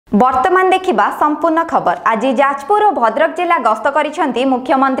वर्तमान देखिबा संपूर्ण खबर। आज जाजपुर और भद्रक जिला गस्त करिसेंती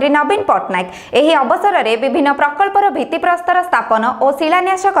मुख्यमंत्री नवीन पट्टनायक। एही अवसर में विभिन्न प्रकल्पर भित्तिप्रस्तर स्थापन और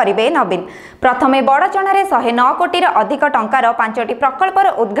शिलान्यास करिवे नवीन। प्रथमे बड़चणारे 109 कोटी अधिक टंकार 5टी प्रकल्पर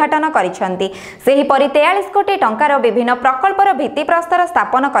उद्घाटन करिसेंती। सेहीपरि 43 कोटी टंकार विभिन्न प्रकल्पर भित्तिप्रस्तर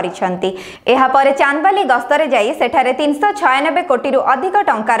स्थापन करिसेंती। एहा परे चांदबाली गस्तरे जाई सेठारे 396 कोटी अधिक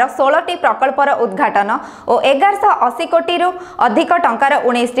टंकार 16टी प्रकल्पर उद्घाटन और 1180 कोटी अधिक टंकार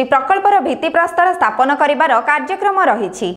 19 प्रकल्पर भित्तिप्रस्तर स्थापन करिबार कार्यक्रम रहिछि।